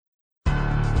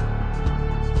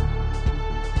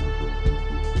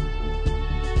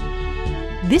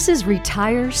This is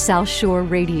Retire South Shore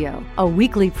Radio, a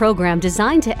weekly program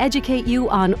designed to educate you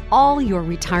on all your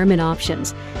retirement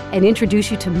options and introduce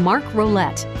you to Mark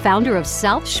Rolette, founder of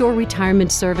South Shore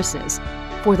Retirement Services.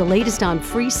 For the latest on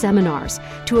free seminars,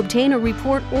 to obtain a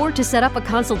report, or to set up a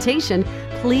consultation,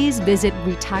 please visit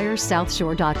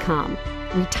retiresouthshore.com.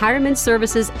 Retirement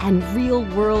services and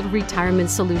real-world retirement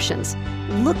solutions,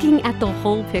 looking at the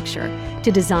whole picture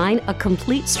to design a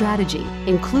complete strategy,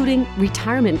 including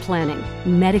retirement planning,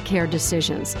 Medicare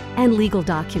decisions, and legal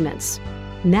documents.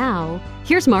 Now,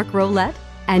 here's Mark Rolette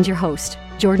and your host,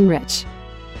 Jordan Rich.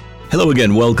 Hello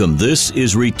again, welcome. This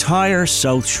is Retire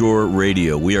South Shore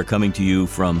Radio. We are coming to you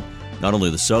from not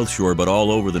only the South Shore, but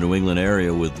all over the New England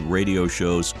area with radio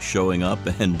shows showing up,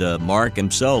 and Mark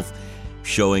himself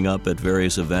showing up at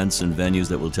various events and venues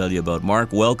that we'll tell you about.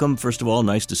 Mark, welcome. First of all,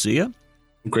 nice to see you.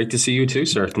 Great to see you too,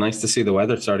 sir. Nice to see the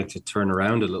weather starting to turn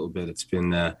around a little bit. It's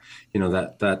been,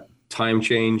 that time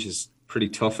change is pretty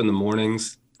tough in the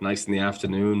mornings, nice in the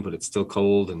afternoon, but it's still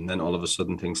cold. And then all of a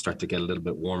sudden things start to get a little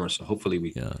bit warmer. So hopefully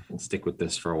we can stick with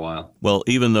this for a while. Well,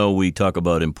 even though we talk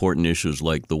about important issues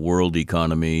like the world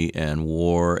economy and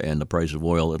war and the price of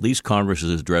oil, at least Congress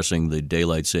is addressing the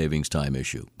daylight savings time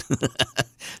issue.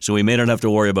 So we may not have to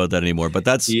worry about that anymore. But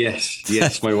that's...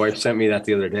 Yes. My wife sent me that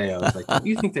the other day. I was like, do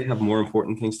you think they have more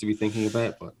important things to be thinking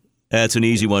about? But that's an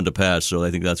easy one to pass, so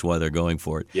I think that's why they're going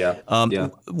for it. Yeah.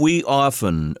 We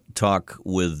often talk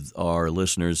with our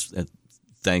listeners,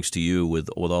 thanks to you, with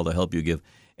all the help you give,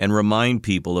 and remind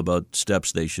people about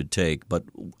steps they should take. But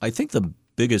I think the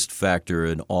biggest factor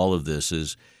in all of this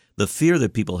is the fear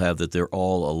that people have that they're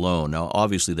all alone. Now,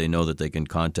 obviously, they know that they can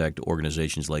contact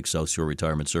organizations like South Shore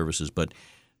Retirement Services, but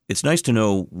it's nice to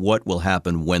know what will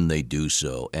happen when they do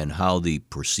so and how the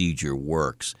procedure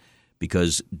works.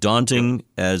 Because daunting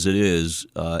as it is,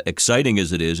 exciting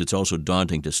as it is, it's also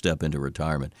daunting to step into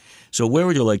retirement. So where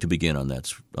would you like to begin on that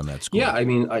score? Yeah, I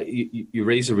mean, you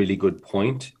raise a really good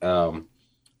point.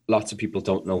 Lots of people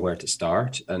don't know where to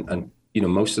start. And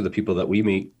most of the people that we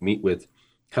meet with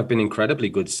have been incredibly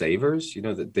good savers.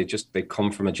 They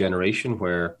come from a generation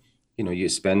where, you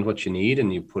spend what you need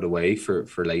and you put away for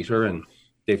later. And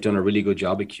they've done a really good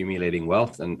job accumulating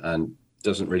wealth, and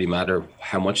doesn't really matter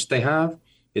how much they have.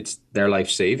 It's their life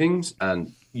savings.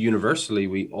 And universally,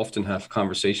 we often have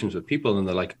conversations with people and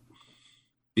they're like,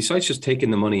 besides just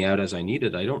taking the money out as I need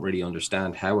it, I don't really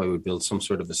understand how I would build some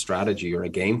sort of a strategy or a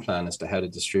game plan as to how to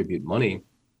distribute money.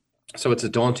 So it's a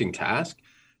daunting task.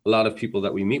 A lot of people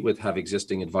that we meet with have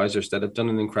existing advisors that have done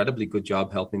an incredibly good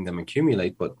job helping them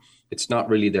accumulate, but it's not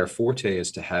really their forte as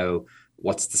to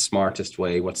what's the smartest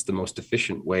way, what's the most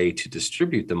efficient way to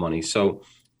distribute the money. So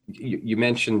you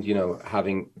mentioned,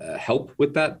 having help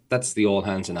with that. That's the all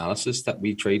hands analysis that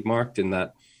we trademarked, in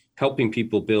that helping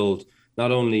people build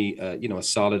not only, a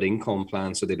solid income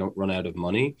plan so they don't run out of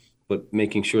money, but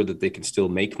making sure that they can still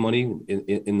make money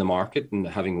in the market, and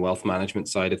having wealth management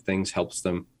side of things helps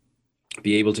them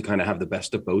be able to kind of have the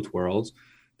best of both worlds.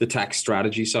 The tax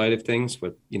strategy side of things,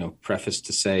 but, preface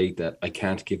to say that I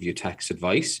can't give you tax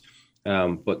advice,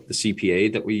 but the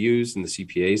CPA that we use and the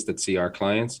CPAs that see our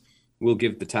clients will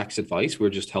give the tax advice. We're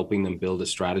just helping them build a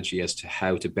strategy as to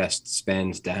how to best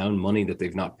spend down money that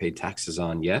they've not paid taxes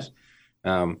on yet.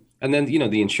 And then,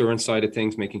 the insurance side of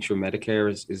things, making sure Medicare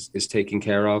is taken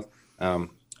care of. And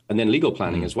then legal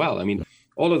planning as well. I mean,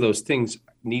 all of those things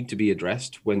need to be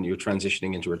addressed when you're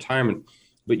transitioning into retirement.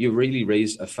 But you really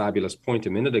raised a fabulous point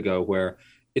a minute ago, where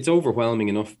it's overwhelming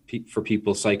enough for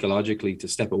people psychologically to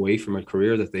step away from a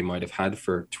career that they might have had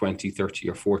for 20, 30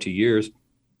 or 40 years.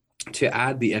 To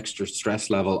add the extra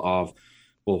stress level of,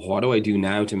 well, what do I do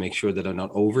now to make sure that I'm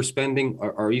not overspending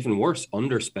or even worse,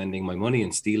 underspending my money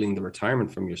and stealing the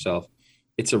retirement from yourself?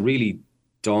 It's a really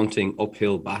daunting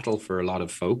uphill battle for a lot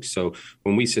of folks. So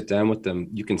when we sit down with them,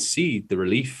 you can see the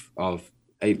relief of,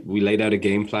 hey, we laid out a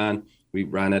game plan. We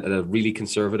ran it at a really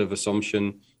conservative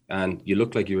assumption, and you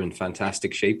look like you're in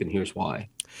fantastic shape, and here's why.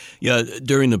 Yeah,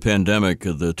 during the pandemic,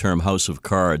 the term House of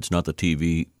Cards, not the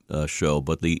TV show,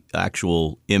 but the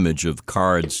actual image of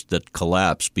cards that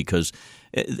collapse, because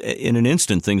in an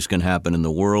instant things can happen in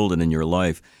the world and in your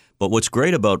life. But what's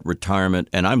great about retirement,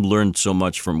 and I've learned so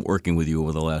much from working with you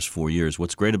over the last 4 years,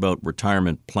 what's great about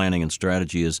retirement planning and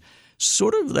strategy is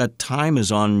sort of that time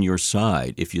is on your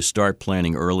side if you start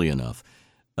planning early enough.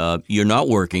 You're not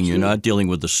working, you're not dealing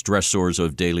with the stressors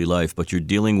of daily life, but you're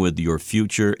dealing with your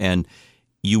future, and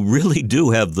you really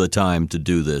do have the time to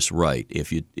do this right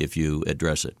if you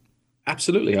address it.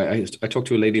 Absolutely. I talked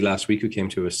to a lady last week who came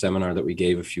to a seminar that we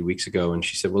gave a few weeks ago, and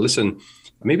she said, well, listen,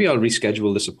 maybe I'll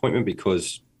reschedule this appointment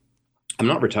because I'm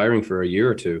not retiring for a year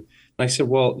or two. And I said,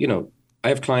 well, I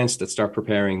have clients that start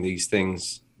preparing these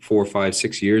things 4, 5,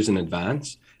 6 years in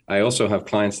advance. I also have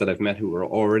clients that I've met who are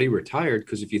already retired,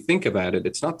 because if you think about it,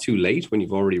 it's not too late when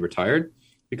you've already retired,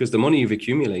 because the money you've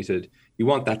accumulated, you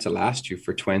want that to last you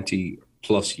for 20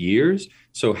 plus years.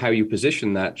 So how you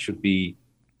position that should be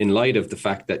in light of the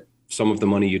fact that some of the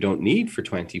money you don't need for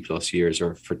 20 plus years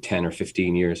or for 10 or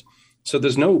 15 years. So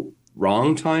there's no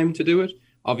wrong time to do it.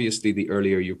 Obviously, the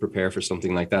earlier you prepare for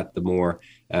something like that, the more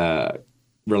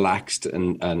relaxed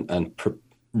and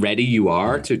ready you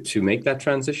are to make that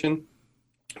transition.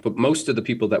 But most of the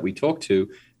people that we talk to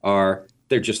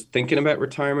they're just thinking about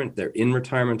retirement. They're in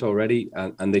retirement already,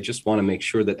 and they just want to make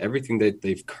sure that everything that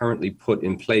they've currently put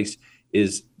in place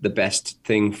is the best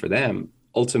thing for them.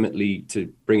 Ultimately,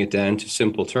 to bring it down to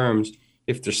simple terms,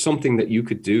 if there's something that you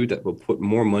could do that will put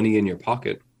more money in your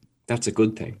pocket, that's a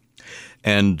good thing.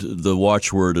 And the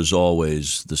watchword is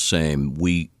always the same.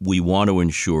 We want to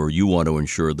ensure, you want to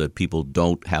ensure that people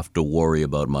don't have to worry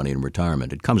about money in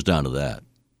retirement. It comes down to that.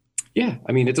 Yeah,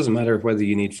 I mean, it doesn't matter whether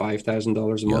you need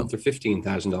 $5,000 a month or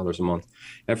 $15,000 a month.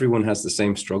 Everyone has the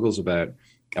same struggles about,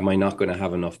 am I not going to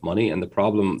have enough money? And the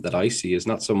problem that I see is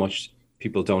not so much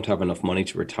people don't have enough money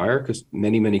to retire, because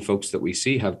many folks that we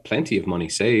see have plenty of money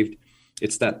saved.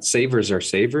 It's that savers are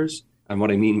savers. And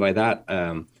what I mean by that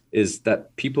is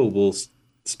that people will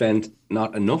spend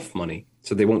not enough money.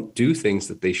 So they won't do things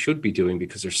that they should be doing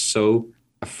because they're so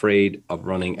afraid of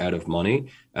running out of money.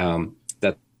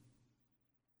 That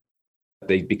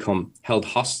they become held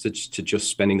hostage to just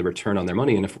spending the return on their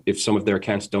money. And if some of their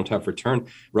accounts don't have return,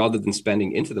 rather than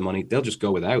spending into the money, they'll just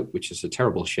go without, which is a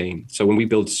terrible shame. So when we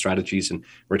build strategies and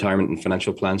retirement and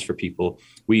financial plans for people,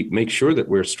 we make sure that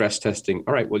we're stress testing.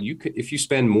 All right, well, if you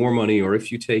spend more money, or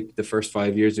if you take the first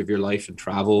 5 years of your life and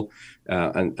travel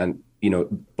and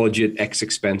budget X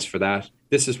expense for that,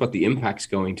 this is what the impact's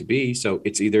going to be. So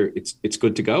it's either it's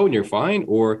good to go and you're fine,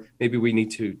 or maybe we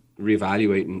need to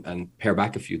reevaluate and pare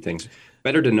back a few things.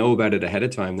 Better to know about it ahead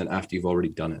of time than after you've already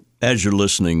done it. As you're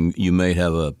listening, you may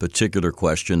have a particular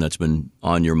question that's been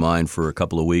on your mind for a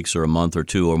couple of weeks or a month or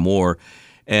two or more.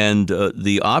 And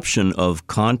the option of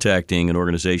contacting an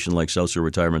organization like South Shore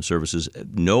Retirement Services,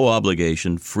 no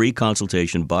obligation, free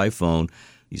consultation by phone,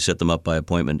 you set them up by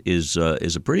appointment, is a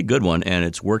pretty good one. And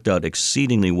it's worked out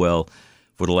exceedingly well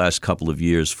for the last couple of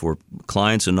years for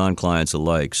clients and non-clients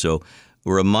alike. So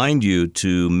we'll remind you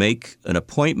to make an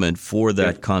appointment for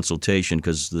that consultation,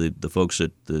 because the folks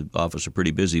at the office are pretty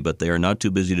busy, but they are not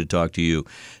too busy to talk to you.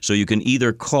 So you can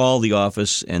either call the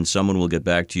office and someone will get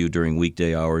back to you during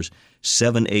weekday hours,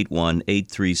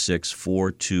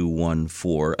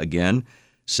 781-836-4214. Again,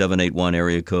 781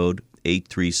 area code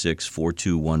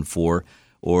 836-4214.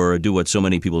 Or do what so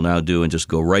many people now do and just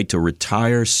go right to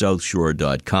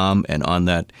retiresouthshore.com. And on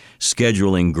that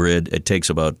scheduling grid, it takes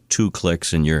about 2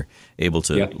 clicks and you're able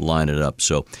to line it up.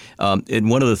 So and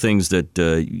one of the things that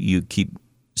you keep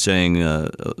saying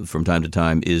from time to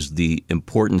time is the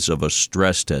importance of a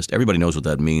stress test. Everybody knows what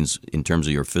that means in terms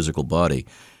of your physical body.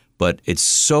 But it's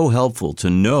so helpful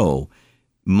to know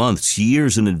months,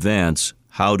 years in advance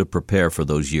how to prepare for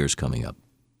those years coming up.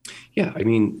 Yeah, I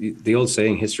mean, the old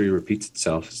saying, history repeats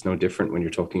itself. It's no different when you're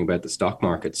talking about the stock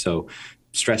market. So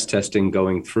stress testing,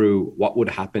 going through what would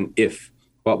happen if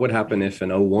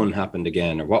an 01 happened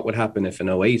again, or what would happen if an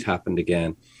 08 happened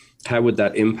again? How would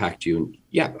that impact you? And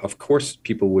yeah, of course,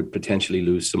 people would potentially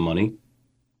lose some money,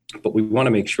 but we want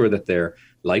to make sure that their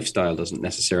lifestyle doesn't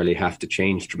necessarily have to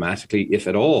change dramatically, if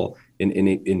at all,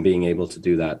 in being able to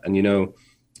do that. And,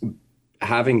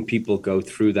 having people go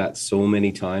through that so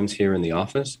many times here in the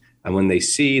office, and when they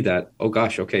see that, oh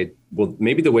gosh, okay, well,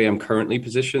 maybe the way I'm currently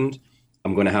positioned,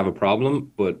 I'm going to have a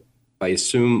problem, but I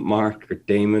assume Mark or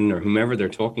Damon or whomever they're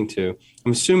talking to,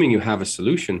 I'm assuming you have a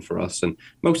solution for us. And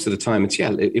most of the time it's,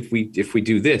 if we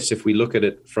do this, if we look at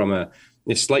it from a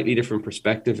slightly different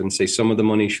perspective and say some of the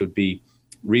money should be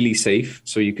really safe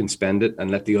so you can spend it and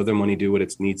let the other money do what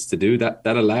it needs to do, that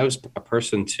allows a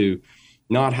person to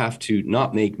not have to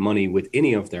not make money with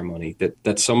any of their money,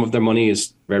 that some of their money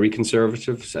is very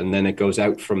conservative, and then it goes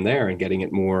out from there and getting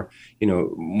it more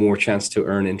chance to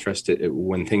earn interest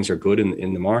when things are good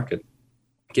in the market,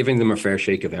 giving them a fair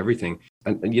shake of everything.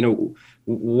 And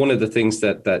one of the things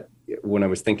that when I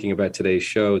was thinking about today's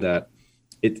show, that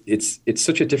it's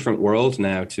such a different world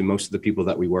now to most of the people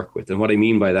that we work with. And what I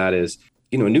mean by that is,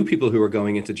 new people who are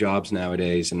going into jobs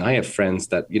nowadays, and I have friends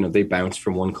that, they bounce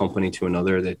from one company to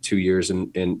another, they're 2 years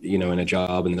in a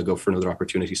job, and they'll go for another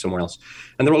opportunity somewhere else.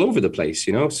 And they're all over the place,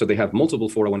 so they have multiple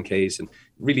 401ks and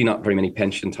really not very many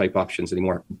pension type options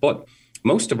anymore. But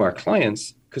most of our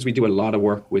clients, because we do a lot of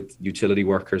work with utility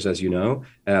workers, as you know,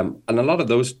 and a lot of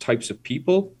those types of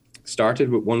people, started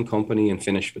with one company and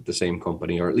finished with the same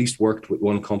company, or at least worked with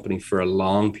one company for a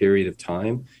long period of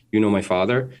time. My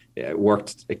father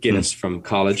worked at Guinness from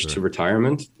college to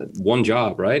retirement, one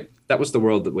job, right? That was the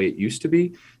world the way it used to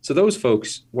be. So those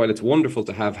folks, while it's wonderful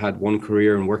to have had one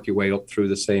career and work your way up through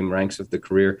the same ranks of the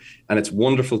career, and it's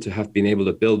wonderful to have been able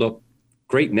to build up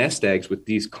great nest eggs with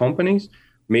these companies,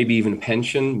 maybe even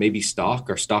pension, maybe stock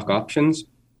or stock options.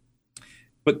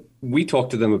 But we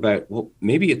talked to them about, well,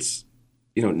 maybe it's,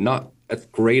 not a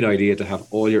great idea to have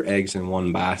all your eggs in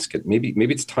one basket. Maybe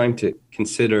it's time to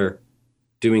consider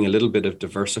doing a little bit of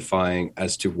diversifying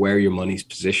as to where your money's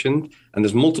positioned. And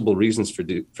there's multiple reasons for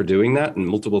doing that, and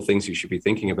multiple things you should be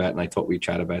thinking about. And I thought we'd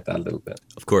chat about that a little bit.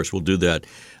 Of course, we'll do that.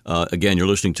 Again, you're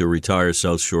listening to Retire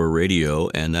South Shore Radio,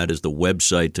 and that is the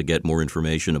website to get more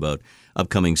information about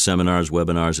upcoming seminars,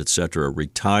 webinars, etc.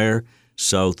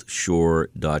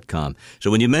 RetireSouthShore.com. So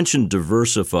when you mention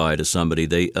diversify to somebody,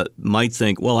 they might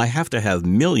think, well, I have to have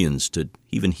millions to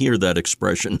even hear that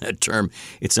expression, that term.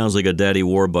 It sounds like a Daddy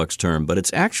Warbucks term, but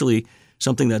it's actually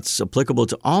something that's applicable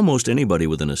to almost anybody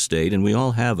with an estate, and we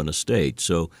all have an estate.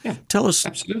 So tell us,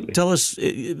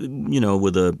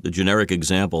 with a generic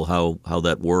example, how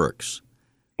that works.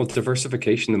 Well,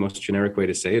 diversification, the most generic way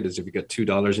to say it is if you got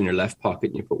 $2 in your left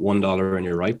pocket and you put $1 in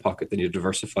your right pocket, then you're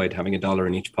diversified, having $1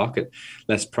 in each pocket.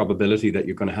 Less probability that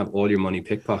you're going to have all your money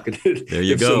pickpocketed there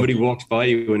you if go. Somebody walks by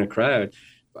you in a crowd.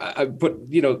 But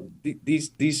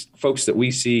these folks that we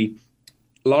see,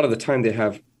 a lot of the time they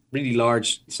have really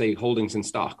large, say, holdings in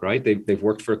stock, right? They've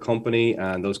worked for a company,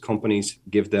 and those companies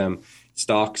give them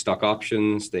stock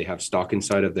options. They have stock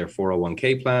inside of their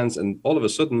 401k plans, and all of a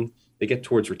sudden they get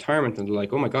towards retirement and they're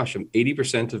like, oh my gosh,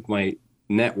 80% of my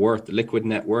net worth, liquid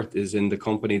net worth, is in the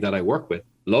company that I work with.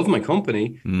 Love my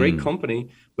company, great company,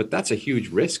 but that's a huge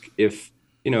risk if,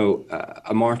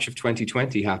 a March of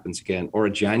 2020 happens again, or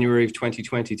a January of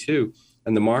 2022,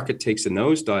 and the market takes a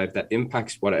nosedive that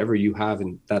impacts whatever you have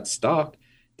in that stock,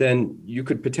 then you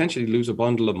could potentially lose a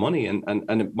bundle of money. And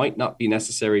it might not be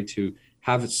necessary to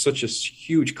have such a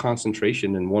huge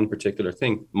concentration in one particular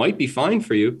thing. Might be fine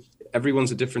for you.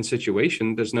 Everyone's a different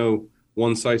situation. There's no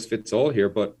one size fits all here.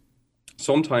 But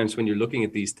sometimes when you're looking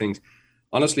at these things,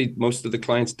 honestly, most of the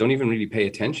clients don't even really pay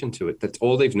attention to it. That's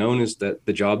all they've known is that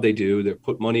the job they do, they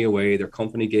put money away, their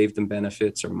company gave them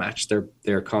benefits or matched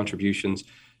their contributions.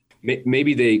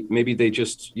 Maybe they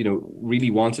just,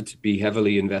 really wanted to be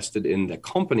heavily invested in the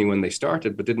company when they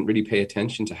started, but didn't really pay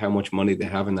attention to how much money they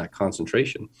have in that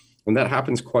concentration. And that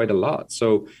happens quite a lot.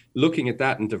 So looking at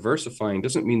that and diversifying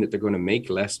doesn't mean that they're going to make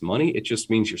less money. It just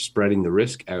means you're spreading the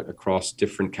risk out across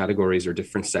different categories or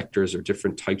different sectors or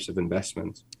different types of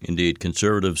investments. Indeed.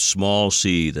 Conservative small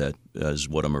c, that is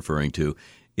what I'm referring to,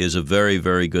 is a very,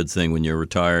 very good thing when you're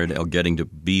retired or getting to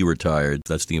be retired.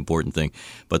 That's the important thing.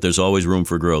 But there's always room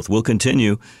for growth. We'll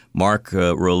continue, Mark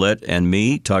Rolette and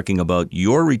me, talking about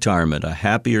your retirement, a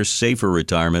happier, safer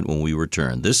retirement when we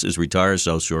return. This is Retire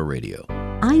South Shore Radio.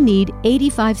 I need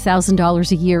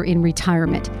 $85,000 a year in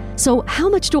retirement. So how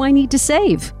much do I need to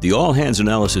save? The All Hands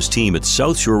Analysis team at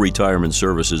South Shore Retirement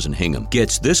Services in Hingham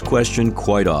gets this question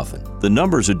quite often. The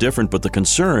numbers are different, but the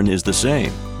concern is the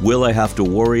same. Will I have to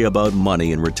worry about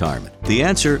money in retirement? The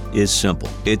answer is simple.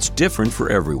 It's different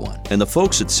for everyone. And the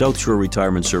folks at South Shore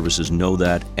Retirement Services know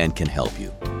that and can help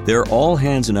you. Their All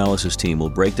Hands Analysis team will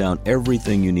break down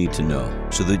everything you need to know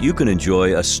so that you can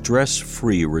enjoy a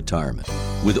stress-free retirement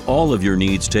with all of your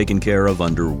needs taken care of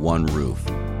under one roof.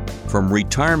 From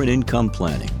retirement income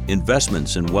planning,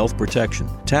 investments and wealth protection,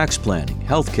 tax planning,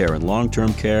 healthcare and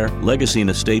long-term care, legacy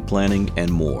and estate planning,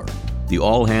 and more. The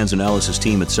All Hands Analysis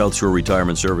team at South Shore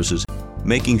Retirement Services,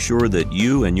 making sure that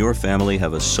you and your family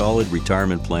have a solid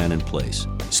retirement plan in place.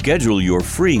 Schedule your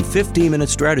free 15-minute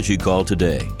strategy call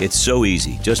today. It's so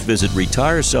easy. Just visit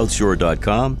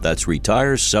RetireSouthShore.com. That's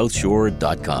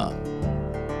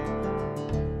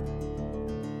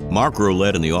RetireSouthShore.com. Mark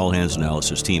Rolette and the All Hands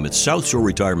Analysis team at South Shore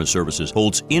Retirement Services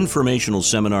holds informational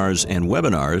seminars and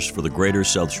webinars for the greater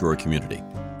South Shore community.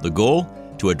 The goal?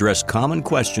 To address common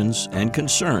questions and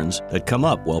concerns that come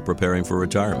up while preparing for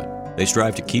retirement. They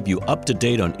strive to keep you up to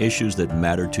date on issues that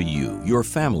matter to you, your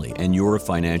family, and your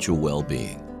financial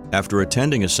well-being. After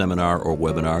attending a seminar or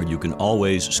webinar, you can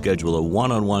always schedule a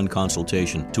one-on-one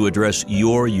consultation to address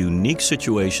your unique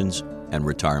situations and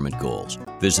retirement goals.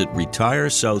 Visit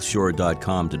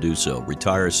RetireSouthShore.com to do so,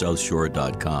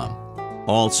 RetireSouthShore.com.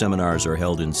 All seminars are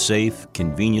held in safe,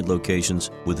 convenient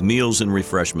locations with meals and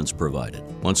refreshments provided.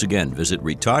 Once again, visit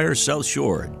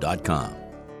RetireSouthShore.com.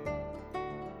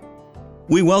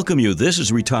 We welcome you. This is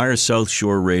Retire South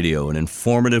Shore Radio, an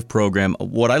informative program.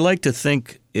 What I like to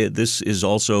think, this is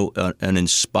also an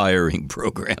inspiring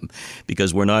program,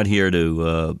 because we're not here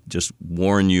to just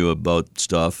warn you about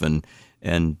stuff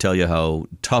and tell you how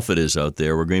tough it is out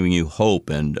there. We're giving you hope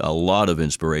and a lot of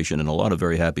inspiration and a lot of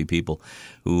very happy people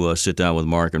who sit down with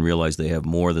Mark and realize they have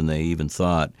more than they even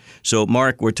thought. So,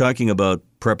 Mark, we're talking about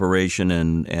preparation,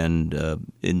 and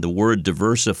in the word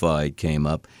diversified came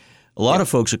up. A lot of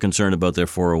folks are concerned about their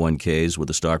 401ks with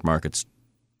the stock markets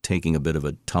taking a bit of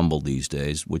a tumble these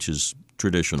days, which is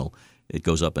traditional. It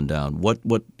goes up and down. What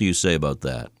do you say about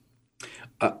that?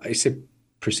 I say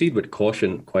proceed with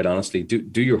caution, quite honestly.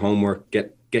 Do your homework,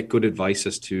 get good advice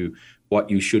as to what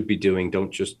you should be doing.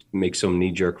 Don't just make some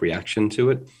knee-jerk reaction to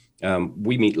it.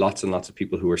 We meet lots and lots of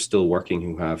people who are still working,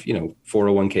 who have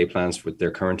 401k plans with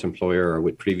their current employer or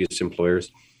with previous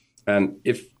employers. And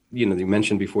if you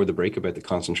mentioned before the break about the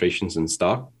concentrations in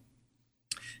stock.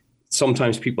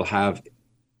 Sometimes people have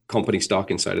company stock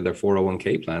inside of their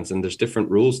 401k plans, and there's different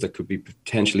rules that could be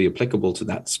potentially applicable to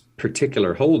that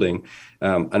particular holding.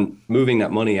 And moving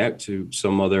that money out to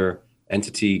some other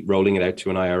entity, rolling it out to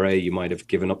an IRA, you might have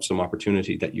given up some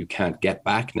opportunity that you can't get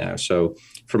back now. So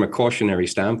from a cautionary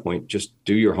standpoint, just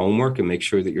do your homework and make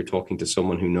sure that you're talking to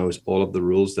someone who knows all of the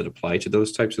rules that apply to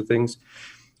those types of things.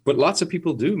 But lots of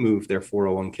people do move their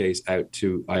 401ks out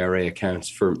to IRA accounts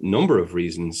for a number of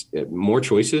reasons. More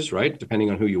choices, right?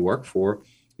 Depending on who you work for.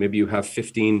 Maybe you have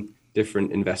 15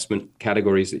 different investment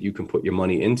categories that you can put your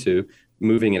money into.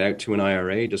 Moving it out to an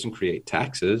IRA doesn't create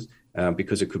taxes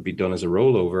because it could be done as a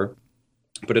rollover.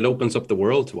 But it opens up the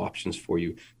world to options for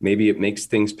you. Maybe it makes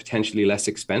things potentially less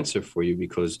expensive for you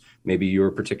because maybe your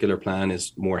particular plan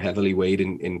is more heavily weighed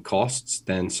in costs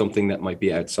than something that might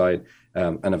be outside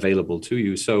and available to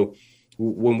you. So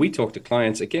when we talk to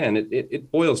clients, again, it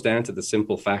boils down to the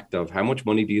simple fact of how much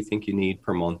money do you think you need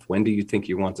per month? When do you think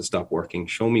you want to stop working?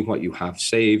 Show me what you have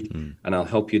saved, and I'll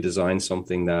help you design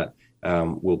something that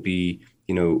will be,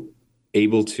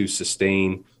 able to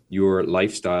sustain your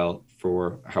lifestyle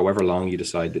for however long you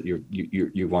decide that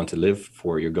you want to live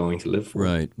for, you're going to live for.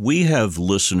 Right. We have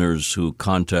listeners who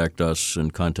contact us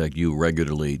and contact you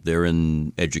regularly. They're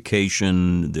in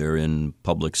education, they're in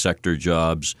public sector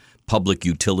jobs, public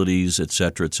utilities, et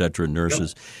cetera,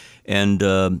 nurses. Yep. And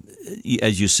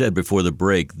as you said before the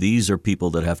break, these are people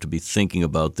that have to be thinking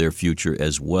about their future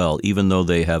as well, even though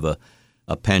they have a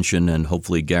pension and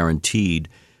hopefully guaranteed.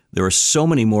 There are so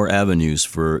many more avenues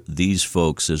for these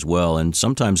folks as well, and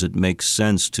sometimes it makes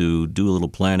sense to do a little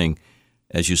planning,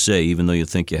 as you say, even though you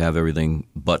think you have everything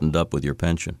buttoned up with your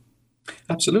pension.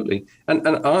 Absolutely. And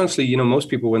honestly, most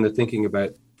people, when they're thinking about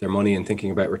their money and thinking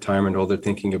about retirement, all they're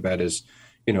thinking about is,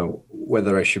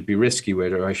 whether I should be risky,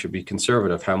 whether I should be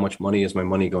conservative, how much money is my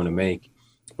money going to make?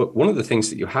 But one of the things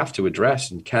that you have to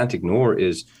address and can't ignore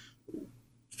is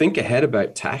think ahead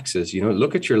about taxes.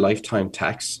 Look at your lifetime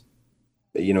tax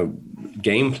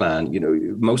game plan.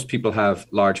 Most people have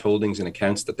large holdings and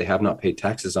accounts that they have not paid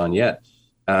taxes on yet.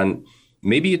 And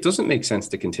maybe it doesn't make sense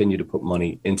to continue to put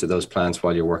money into those plans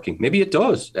while you're working. Maybe it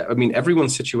does. I mean,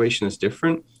 everyone's situation is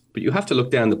different, but you have to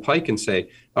look down the pike and say,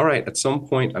 all right, at some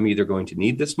point, I'm either going to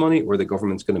need this money or the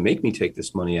government's going to make me take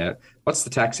this money out. What's the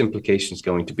tax implications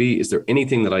going to be? Is there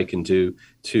anything that I can do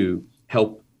to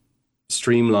help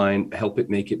streamline, help it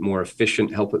make it more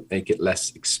efficient, help it make it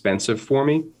less expensive for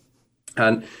me?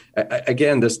 And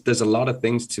again, there's a lot of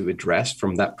things to address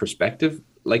from that perspective.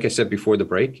 Like I said before the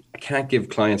break, I can't give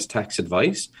clients tax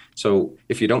advice. So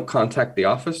if you don't contact the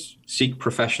office, seek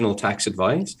professional tax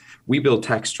advice. We build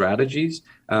tax strategies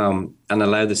and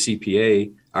allow the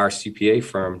CPA, our CPA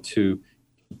firm, to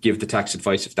give the tax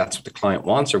advice if that's what the client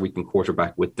wants, or we can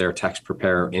quarterback with their tax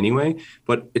preparer anyway.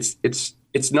 But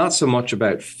it's not so much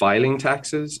about filing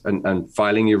taxes and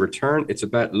filing your return. It's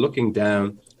about looking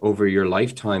down over your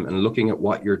lifetime and looking at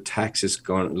what your tax is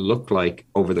going to look like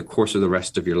over the course of the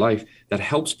rest of your life. That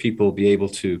helps people be able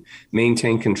to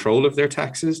maintain control of their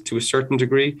taxes to a certain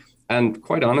degree. And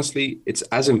quite honestly, it's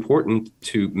as important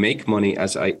to make money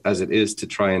as it is to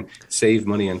try and save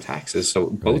money on taxes.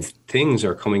 So both things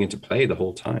are coming into play the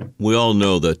whole time. We all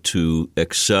know that to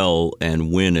excel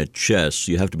and win at chess,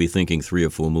 you have to be thinking 3 or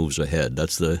 4 moves ahead.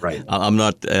 That's the right. I'm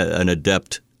not an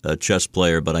adept chess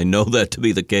player, but I know that to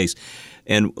be the case.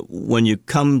 And when you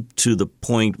come to the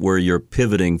point where you're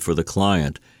pivoting for the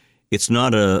client, it's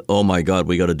not oh my God,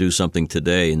 we got to do something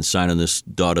today and sign on this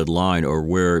dotted line or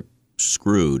we're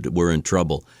screwed, we're in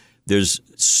trouble. There's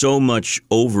so much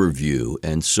overview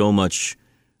and so much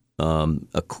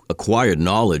acquired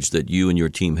knowledge that you and your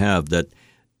team have that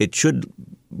it should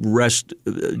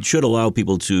allow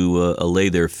people to allay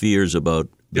their fears about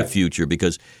the future,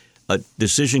 because a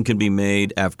decision can be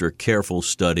made after careful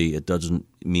study. It doesn't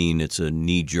mean it's a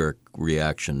knee-jerk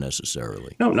reaction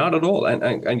necessarily. No, not at all.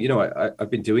 And you know, I've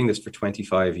been doing this for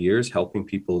 25 years, helping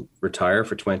people retire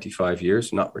for 25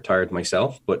 years, not retired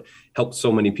myself, but helped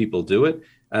so many people do it.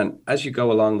 And as you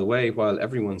go along the way, while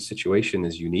everyone's situation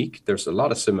is unique, there's a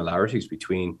lot of similarities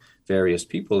between various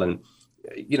people. And,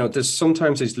 you know, there's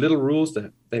sometimes these little rules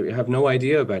that they have no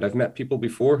idea about. I've met people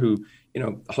before who, you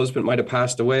know, a husband might have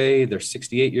passed away. They're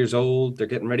 68 years old. They're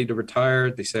getting ready to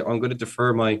retire. They say, oh, I'm going to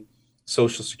defer my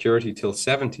Social Security till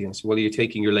 70. And so, well, are you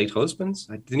taking your late husband's?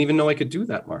 I didn't even know I could do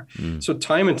that, Mark. So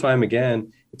time and time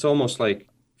again, it's almost like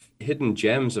hidden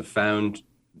gems have found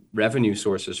revenue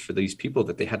sources for these people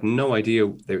that they had no idea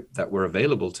that were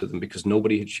available to them because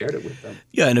nobody had shared it with them.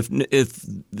 Yeah, and if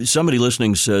somebody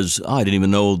listening says, oh, I didn't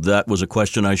even know that was a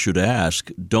question I should ask,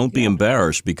 don't be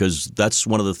embarrassed, because that's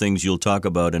one of the things you'll talk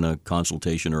about in a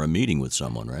consultation or a meeting with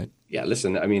someone, right? Yeah,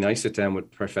 listen, I mean, I sit down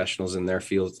with professionals in their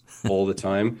field all the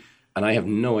time, and I have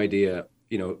no idea,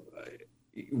 you know,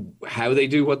 how they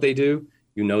do what they do.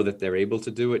 You know that they're able to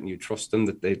do it, and you trust them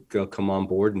that they'll come on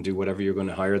board and do whatever you're going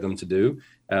to hire them to do.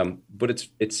 But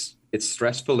it's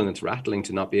stressful and it's rattling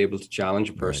to not be able to challenge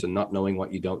a person, not knowing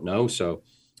what you don't know. So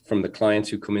from the clients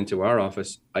who come into our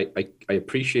office, I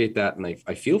appreciate that, and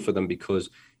I feel for them, because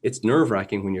it's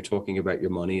nerve-wracking when you're talking about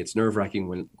your money. It's nerve-wracking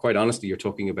when, quite honestly, you're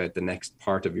talking about the next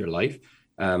part of your life,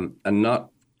 and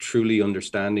not truly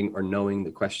understanding or knowing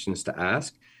the questions to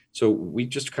ask. So we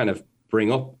just kind of bring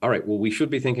up, all right, well, we should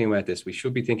be thinking about this. We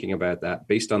should be thinking about that.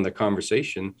 Based on the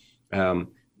conversation,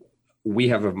 we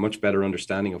have a much better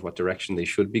understanding of what direction they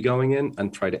should be going in,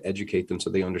 and try to educate them so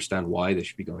they understand why they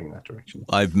should be going in that direction.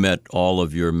 I've met all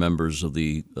of your members of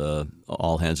the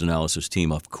All Hands Analysis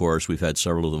team, of course. We've had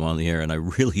several of them on the air, and I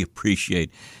really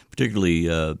appreciate particularly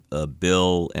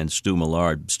Bill and Stu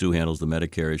Millard. Stu handles the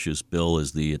Medicare issues. Bill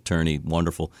is the attorney,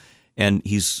 wonderful. And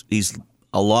he's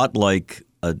a lot like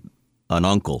an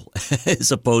uncle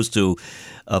as opposed to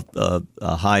a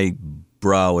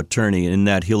highbrow attorney, in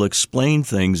that he'll explain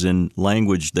things in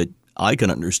language that I can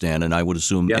understand, and I would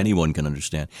assume anyone can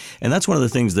understand. And that's one of the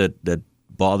things that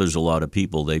bothers a lot of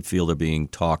people. They feel they're being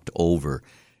talked over.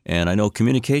 And I know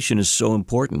communication is so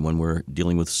important when we're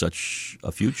dealing with such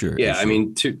a future issue. I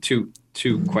mean, two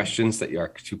questions that are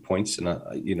 2 points, and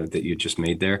you know, that you just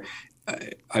made there.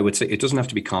 I would say it doesn't have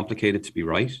to be complicated to be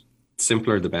right.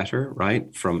 Simpler the better,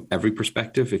 right? From every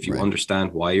perspective, if you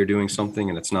understand why you're doing something,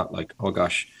 and it's not like, oh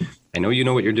gosh, I know you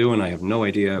know what you're doing, I have no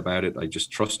idea about it, I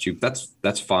just trust you.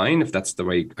 That's fine if that's the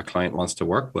way a client wants to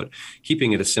work, but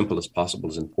keeping it as simple as possible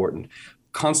is important.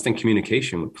 Constant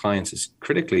communication with clients is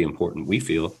critically important, we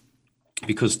feel,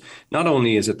 because not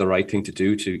only is it the right thing to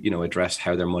do to, you know, address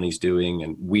how their money's doing,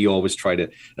 and we always try to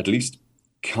at least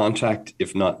contact,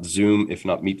 if not Zoom, if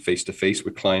not meet face-to-face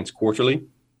with clients quarterly.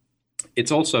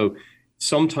 It's also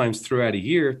sometimes throughout a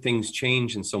year, things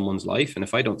change in someone's life. And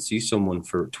if I don't see someone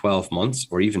for 12 months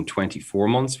or even 24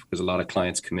 months, because a lot of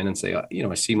clients come in and say, you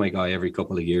know, I see my guy every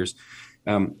couple of years,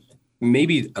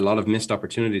 maybe a lot of missed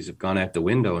opportunities have gone out the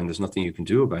window and there's nothing you can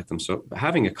do about them. So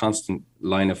having a constant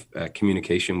line of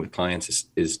communication with clients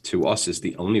is to us is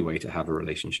the only way to have a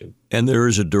relationship. And there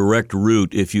is a direct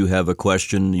route. If you have a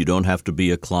question, you don't have to be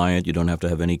a client. You don't have to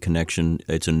have any connection.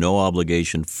 It's a no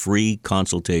obligation, free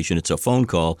consultation. It's a phone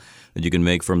call that you can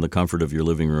make from the comfort of your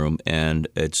living room. And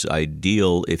it's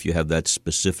ideal if you have that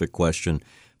specific question.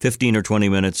 15 or 20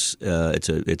 minutes,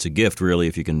 it's a gift, really,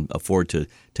 if you can afford to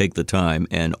take the time.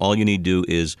 And all you need to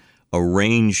do is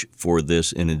arrange for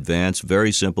this in advance.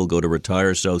 Very simple. Go to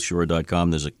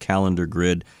retiresouthshore.com. There's a calendar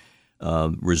grid,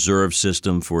 reserve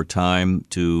system for time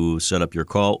to set up your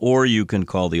call. Or you can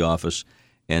call the office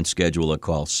and schedule a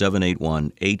call,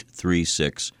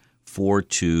 781-836-4214,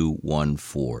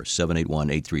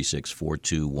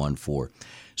 781-836-4214.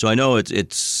 So I know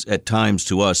it's at times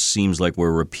to us seems like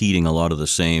we're repeating a lot of the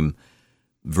same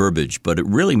verbiage, but it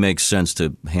really makes sense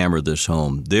to hammer this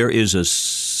home. There is a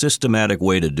systematic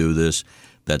way to do this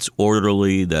that's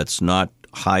orderly, that's not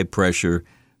high pressure,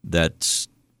 that's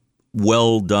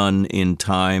well done in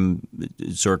time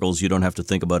circles. You don't have to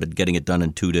think about it getting it done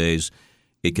in 2 days.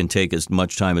 It can take as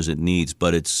much time as it needs,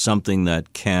 but it's something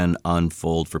that can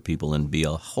unfold for people and be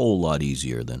a whole lot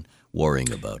easier than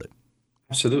worrying about it.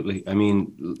 Absolutely. I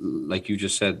mean, like you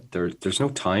just said, there's no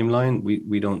timeline.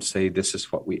 We don't say this is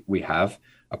what we have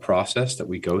a process that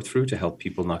we go through to help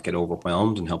people not get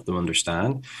overwhelmed and help them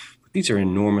understand. But these are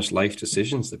enormous life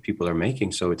decisions that people are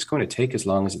making. So it's going to take as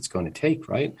long as it's going to take,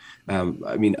 right?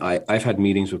 I mean, I've had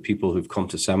meetings with people who've come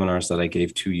to seminars that I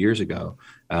gave 2 years ago.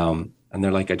 And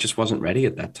they're like, I just wasn't ready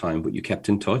at that time, but you kept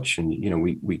in touch, and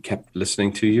we kept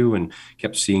listening to you and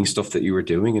kept seeing stuff that you were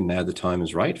doing, and now the time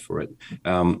is right for it.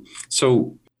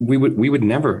 So we would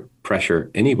never pressure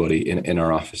anybody in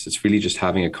our office. It's really just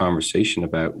having a conversation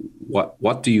about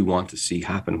what do you want to see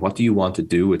happen? What do you want to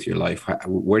do with your life?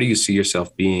 Where do you see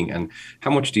yourself being, and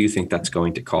how much do you think that's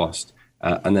going to cost?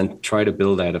 And then try to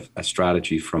build out a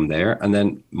strategy from there, and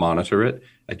then monitor it,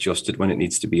 adjust it when it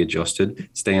needs to be adjusted,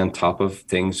 stay on top of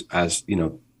things as,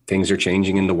 things are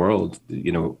changing in the world.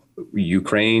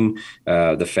 Ukraine,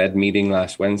 the Fed meeting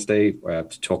last Wednesday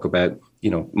to talk about,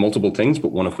 multiple things,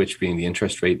 but one of which being the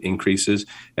interest rate increases.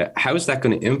 How is that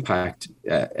going to impact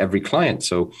every client?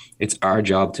 So it's our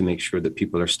job to make sure that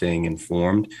people are staying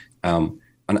informed.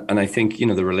 And I think,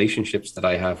 the relationships that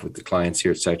I have with the clients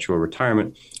here at South Shore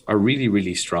Retirement are really,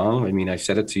 really strong. I mean, I've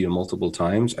said it to you multiple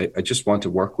times. I just want to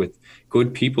work with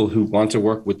good people who want to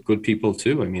work with good people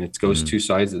too. I mean, it goes two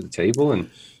sides of the table, and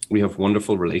we have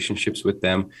wonderful relationships with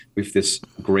them. We have this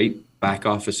great back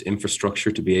office infrastructure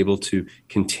to be able to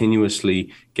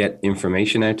continuously get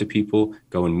information out to people,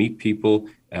 go and meet people,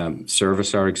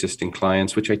 service our existing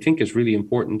clients, which I think is really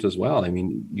important as well. I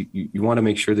mean, you want to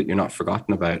make sure that you're not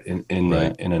forgotten about in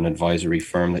an advisory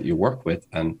firm that you work with.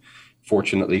 And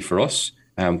fortunately for us,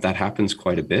 that happens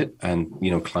quite a bit. And,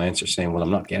 clients are saying, well,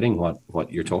 I'm not getting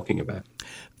what you're talking about.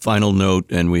 Final note,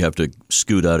 and we have to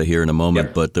scoot out of here in a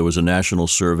moment, but there was a national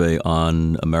survey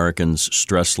on Americans'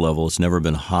 stress level. It's never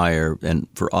been higher, and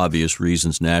for obvious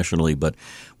reasons nationally. But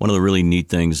one of the really neat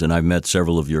things, and I've met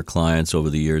several of your clients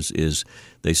over the years, is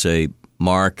they say,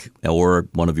 Mark, or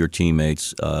one of your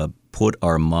teammates, put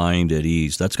our mind at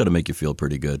ease. That's got to make you feel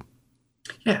pretty good.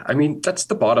 Yeah, I mean, that's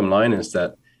the bottom line, is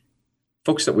that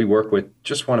folks that we work with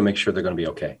just want to make sure they're going to be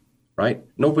okay, right?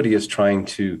 Nobody is trying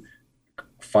to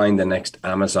find the next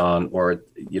Amazon or,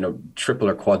 triple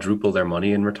or quadruple their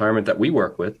money in retirement that we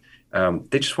work with.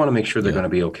 They just want to make sure they're going to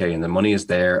be okay, and the money is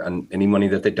there, and any money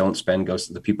that they don't spend goes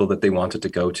to the people that they want it to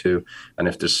go to. And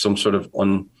if there's some sort of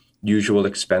unusual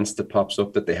expense that pops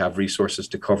up, that they have resources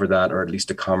to cover that, or at least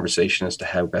a conversation as to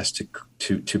how best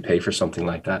to pay for something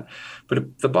like that.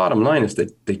 But the bottom line is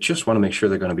that they just want to make sure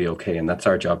they're going to be okay, and that's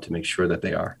our job to make sure that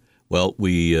they are. Well,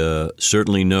 we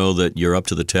certainly know that you're up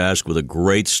to the task with a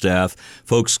great staff.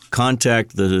 Folks,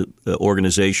 contact the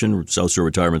organization, South Shore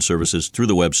Retirement Services, through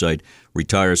the website,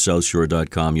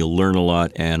 retiresouthshore.com. You'll learn a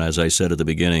lot, and as I said at the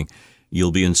beginning,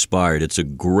 you'll be inspired. It's a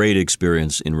great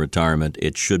experience in retirement.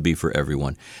 It should be for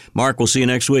everyone. Mark, we'll see you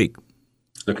next week.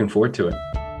 Looking forward to it.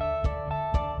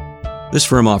 This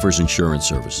firm offers insurance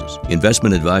services.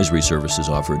 Investment advisory services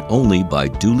offered only by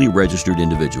duly registered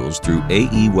individuals through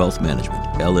AE Wealth Management,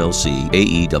 LLC,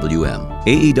 AEWM.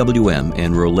 AEWM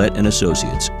and Roulette &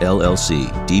 Associates, LLC,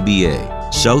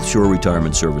 DBA. South Shore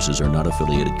Retirement Services are not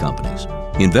affiliated companies.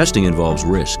 Investing involves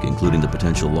risk, including the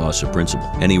potential loss of principal.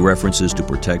 Any references to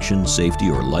protection, safety,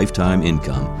 or lifetime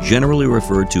income generally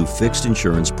refer to fixed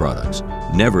insurance products,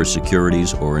 never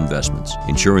securities or investments.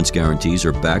 Insurance guarantees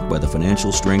are backed by the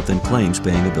financial strength and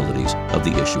claims-paying abilities of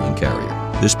the issuing carrier.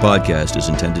 This podcast is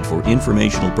intended for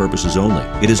informational purposes only.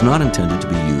 It is not intended to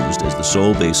be used as the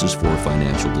sole basis for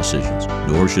financial decisions,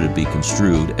 nor should it be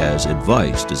construed as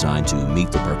advice designed to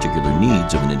meet the particular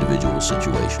needs of an individual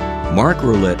situation. Mark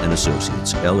Roulette &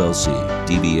 Associates, LLC,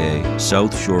 DBA,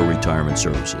 South Shore Retirement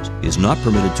Services, is not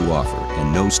permitted to offer,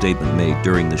 and no statement made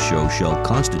during the show shall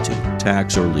constitute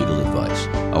tax or legal advice.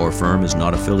 Our firm is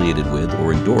not affiliated with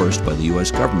or endorsed by the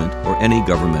U.S. government or any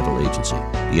governmental agency.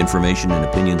 The information and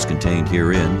opinions contained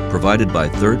herein, provided by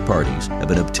third parties, have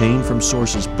been obtained from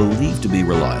sources believed to be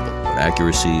reliable, but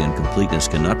accuracy and completeness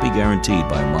cannot be guaranteed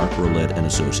by Mark Roulette &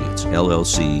 Associates,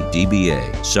 LLC,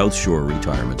 DBA, South Shore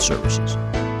Retirement Services.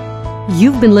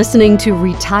 You've been listening to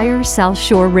Retire South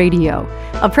Shore Radio,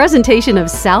 a presentation of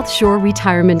South Shore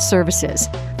Retirement Services.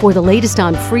 For the latest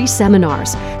on free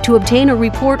seminars, to obtain a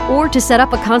report, or to set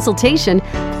up a consultation,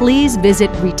 please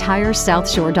visit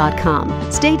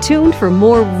retiresouthshore.com. Stay tuned for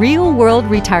more real-world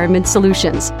retirement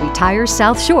solutions.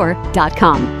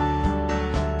 retiresouthshore.com.